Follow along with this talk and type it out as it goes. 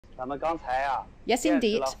Yes,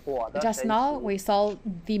 indeed. Just now we saw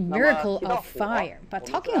the miracle of fire. But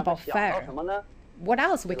talking about fire, what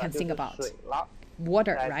else we can think about?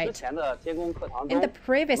 Water, right? In the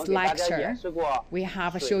previous lecture, we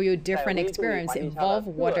have shown you different experience involve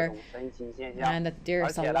water, and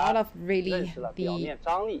there's a lot of really the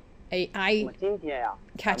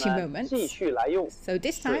eye-catching moments. So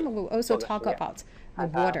this time we'll also talk about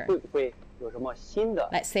water.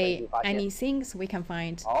 Let's say any things we can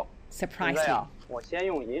find surprising.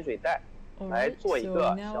 Alright,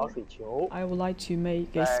 so now I would like to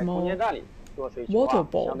make a small water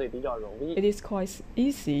ball. It is quite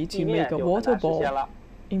easy to make a water ball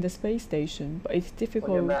in the space station, but it's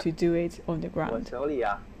difficult to do it on the ground.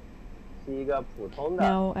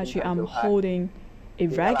 Now, actually, I'm holding a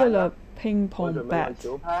regular ping pong bat.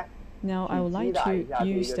 Now, I would like to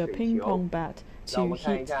use the ping pong bat to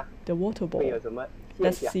hit the water ball.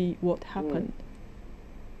 Let's see what happened.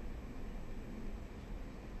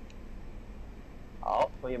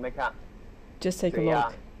 Just take a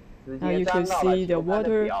look. Now you can see the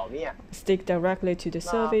water stick directly to the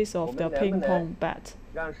surface of the ping pong bat.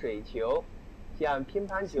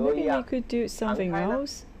 Maybe we could do something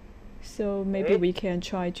else. So maybe we can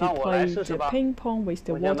try to play the ping pong with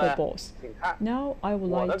the water balls. Now I would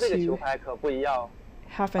like to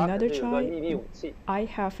have another try. I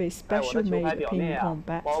have a special made ping pong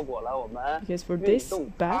bat, because for this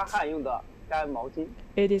bat,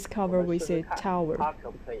 it is covered with a towel.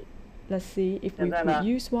 Let's see if we could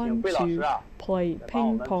use one to play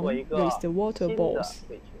ping pong with the water balls.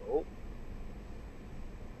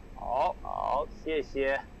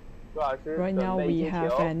 Right now we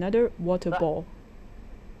have another water ball.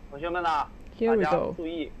 Here we go.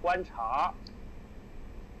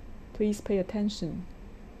 Please pay attention.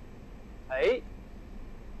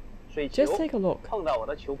 Just take a look.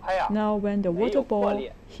 Now when the water ball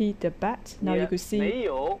hit the bat, now you could see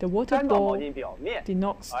the water ball did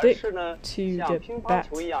not stick to the bat.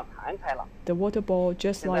 The water ball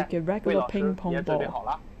just like a regular ping pong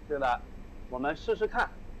ball.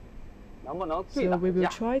 So we will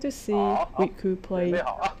try to see we could play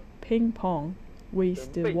ping pong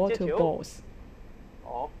with the water balls.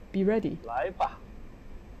 Be ready.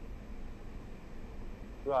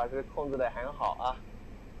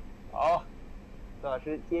 Alright,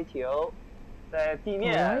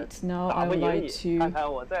 now I would like to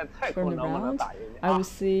turn around. I will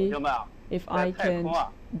see if I can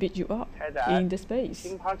beat you up in the space.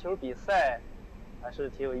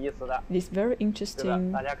 It's very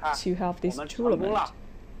interesting to have this tournament.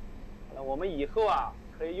 So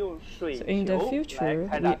in the future,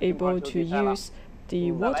 we're able to use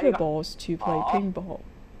the water balls to play pinball.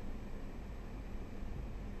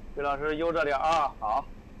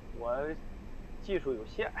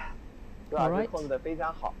 Alright.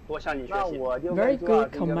 Very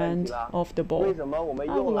good command of the ball.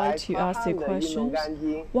 I would like to ask the question,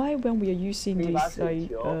 why when we are using this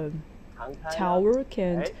tower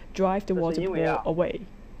can't drive the water ball away?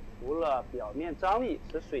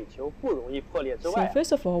 So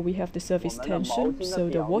first of all, we have the surface tension, so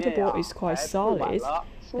the water ball is quite solid.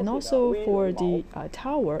 And also for the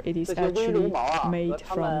tower, it is actually made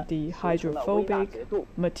from the hydrophobic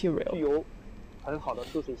material.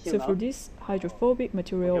 So for this hydrophobic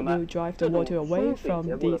material will drive the water away from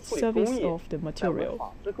the surface of the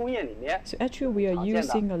material. So actually we are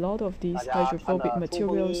using a lot of these hydrophobic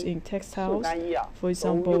materials in textiles. For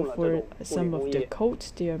example, for some of the coats,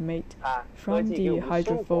 they are made from the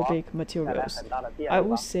hydrophobic materials. I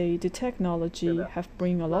would say the technology have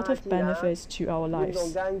bring a lot of benefits to our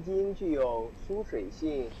lives.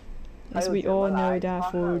 As we all know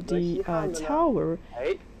that for the tower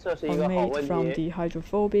are made from the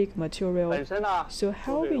hydrophobic material, so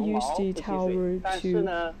how we use the tower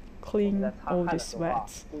to clean all the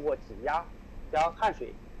sweats?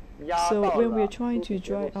 So when we are trying to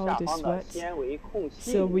dry out the sweats,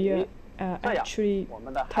 so we are actually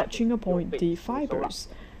touching upon the fibers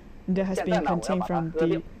that has been contained from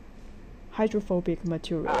the hydrophobic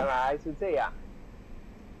material.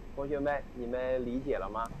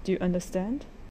 Do you understand?